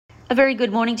A very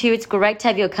good morning to you. It's great to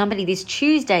have your company this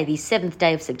Tuesday, the 7th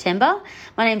day of September.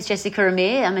 My name is Jessica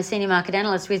Amir. I'm a senior market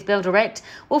analyst with Bell Direct.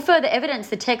 Well, further evidence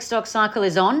the tech stock cycle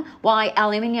is on, why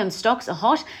aluminium stocks are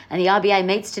hot, and the RBA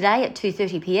meets today at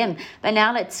 2:30 p.m. But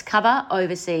now let's cover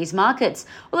overseas markets.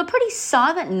 Well, a pretty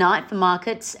silent night for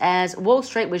markets as Wall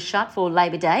Street was shut for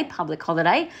Labor Day, public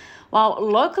holiday, while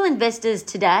local investors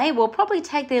today will probably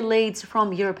take their leads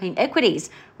from European equities,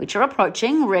 which are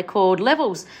approaching record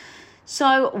levels.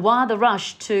 So why the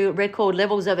rush to record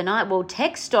levels overnight? Well,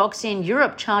 tech stocks in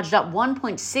Europe charged up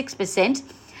 1.6%,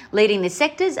 leading the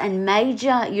sectors and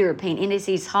major European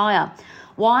indices higher.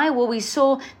 Why? Well, we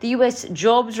saw the US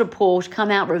jobs report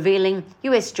come out revealing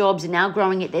US jobs are now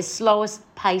growing at their slowest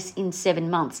pace in 7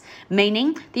 months,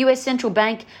 meaning the US central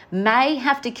bank may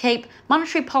have to keep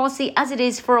monetary policy as it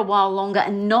is for a while longer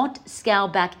and not scale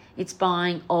back its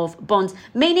buying of bonds,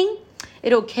 meaning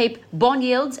it'll keep bond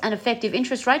yields and effective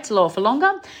interest rates lower for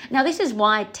longer. Now, this is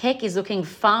why tech is looking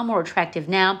far more attractive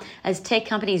now, as tech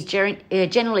companies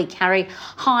generally carry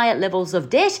higher levels of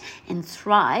debt and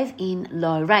thrive in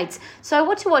low rates. So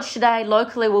what to watch today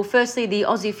locally? Well, firstly, the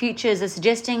Aussie futures are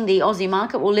suggesting the Aussie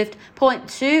market will lift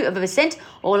 0.2%.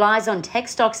 All eyes on tech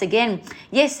stocks again.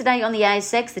 Yesterday on the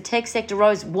ASX, the tech sector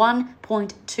rose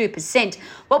 1.2%.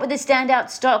 What were the standout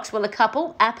stocks? Well, a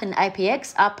couple, App and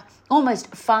APX, up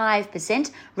almost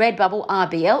 5%, Redbubble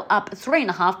RBL up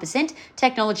 3.5%,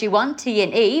 Technology One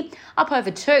TNE up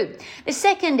over 2%. The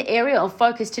second area of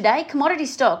focus today, commodity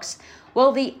stocks.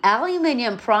 Well, the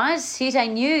aluminium price hit a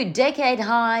new decade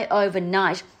high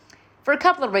overnight for a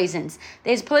couple of reasons.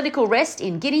 There's political rest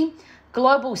in Guinea,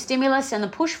 global stimulus and the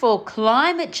push for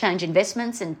climate change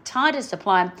investments and tighter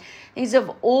supply. These have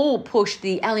all pushed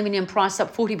the aluminium price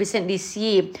up 40% this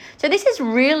year. So this is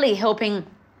really helping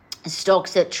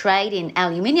stocks that trade in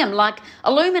aluminium, like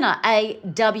Alumina,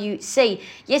 AWC.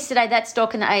 Yesterday, that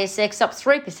stock in the ASX up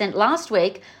 3%. Last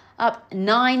week, up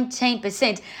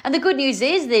 19%. And the good news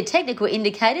is the technical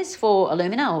indicators for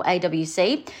Alumina, or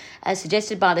AWC, as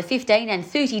suggested by the 15 and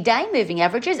 30-day moving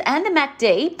averages, and the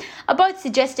MACD are both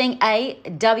suggesting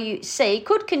AWC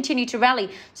could continue to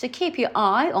rally. So keep your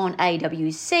eye on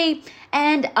AWC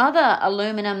and other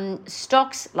aluminum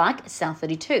stocks like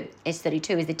South32.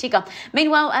 S32 is the ticker.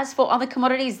 Meanwhile, as for other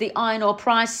commodities, the iron ore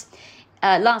price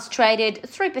last traded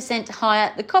 3%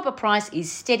 higher. The copper price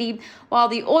is steady, while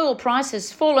the oil price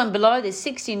has fallen below the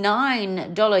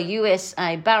 $69 US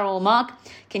a barrel mark,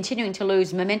 continuing to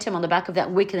lose momentum on the back of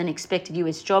that weaker than expected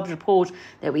US jobs report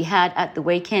that we had at the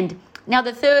weekend. Now,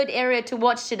 the third area to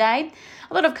watch today,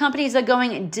 a lot of companies are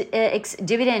going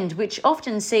ex-dividend, which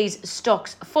often sees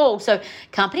stocks fall. So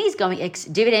companies going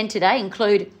ex-dividend today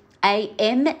include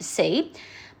AMC,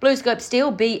 BlueScope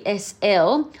Steel,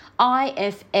 BSL,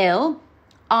 IFL,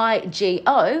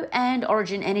 IGO, and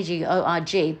Origin Energy,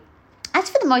 ORG. As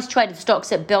for the most traded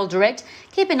stocks at Bell Direct,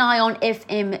 keep an eye on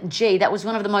FMG. That was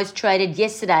one of the most traded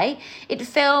yesterday. It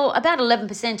fell about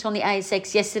 11% on the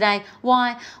ASX yesterday.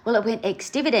 Why? Well, it went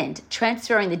ex-dividend,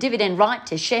 transferring the dividend right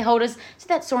to shareholders, so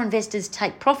that saw investors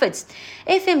take profits.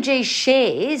 FMG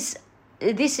shares,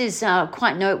 this is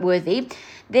quite noteworthy,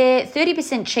 they're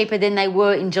 30% cheaper than they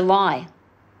were in July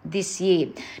this year.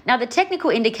 Now, the technical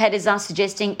indicators are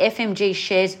suggesting FMG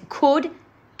shares could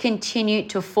continue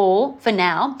to fall for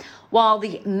now, while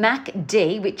the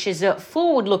MACD, which is a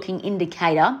forward-looking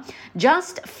indicator,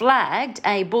 just flagged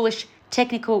a bullish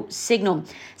technical signal,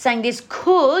 saying this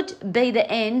could be the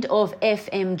end of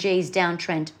FMG's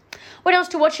downtrend. What else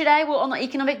to watch today? Well, on the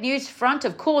economic news front,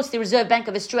 of course, the Reserve Bank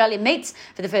of Australia meets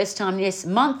for the first time this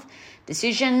month.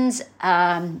 Decisions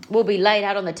will be laid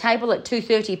out on the table at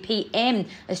 2:30 p.m.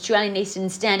 Australian Eastern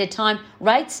Standard Time.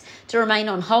 Rates to remain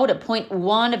on hold at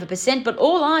 0.1%, but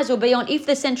all eyes will be on if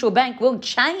the central bank will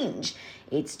change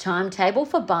its timetable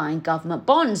for buying government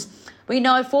bonds. We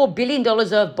know $4 billion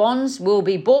of bonds will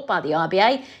be bought by the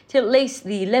RBA till at least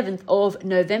the 11th of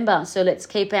November. So let's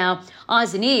keep our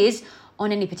eyes and ears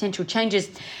on any potential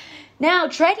changes. Now,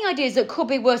 trading ideas that could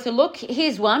be worth a look.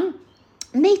 Here's one.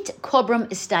 Meet Cobram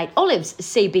Estate Olives,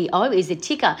 CBO is the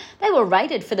ticker. They were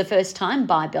rated for the first time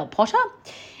by Bell Potter.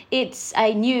 It's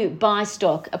a new buy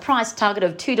stock, a price target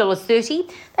of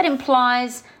 $2.30. That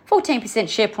implies 14%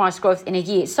 share price growth in a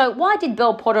year. So why did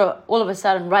Bell Potter all of a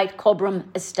sudden rate Cobram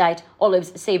Estate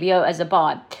Olives, CBO as a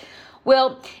buy?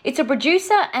 Well, it's a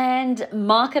producer and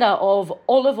marketer of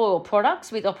olive oil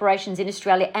products with operations in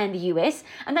Australia and the US,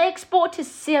 and they export to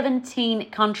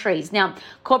 17 countries. Now,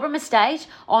 Cobram Estate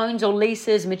owns or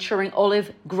leases maturing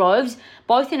olive groves,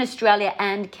 both in Australia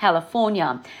and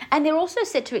California. And they're also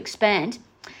set to expand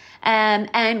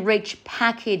and reach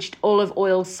packaged olive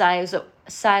oil sales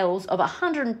of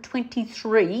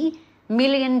 123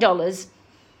 million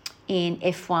in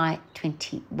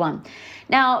FY21.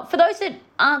 Now, for those that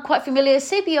aren't quite familiar,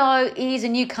 CBO is a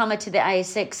newcomer to the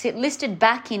ASX. It listed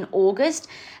back in August,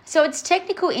 so its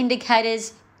technical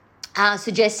indicators are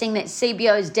suggesting that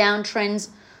CBO's downtrends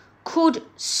could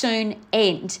soon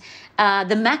end.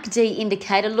 The MACD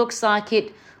indicator looks like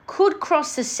it could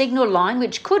cross the signal line,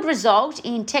 which could result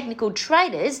in technical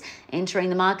traders entering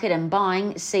the market and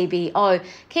buying CBO.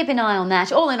 Keep an eye on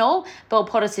that. All in all, Bell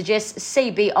Potter suggests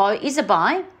CBO is a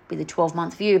buy with a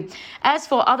 12-month view. As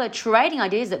for other trading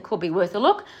ideas that could be worth a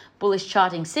look, bullish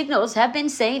charting signals have been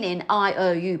seen in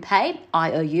IOU Pay,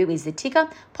 IOU is the ticker,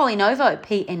 Polynovo,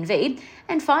 PNV,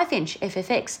 and 5-inch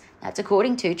FFX. That's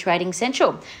according to Trading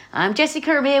Central. I'm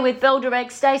Jessica Amir with Bell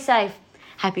Direct. Stay safe.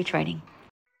 Happy trading.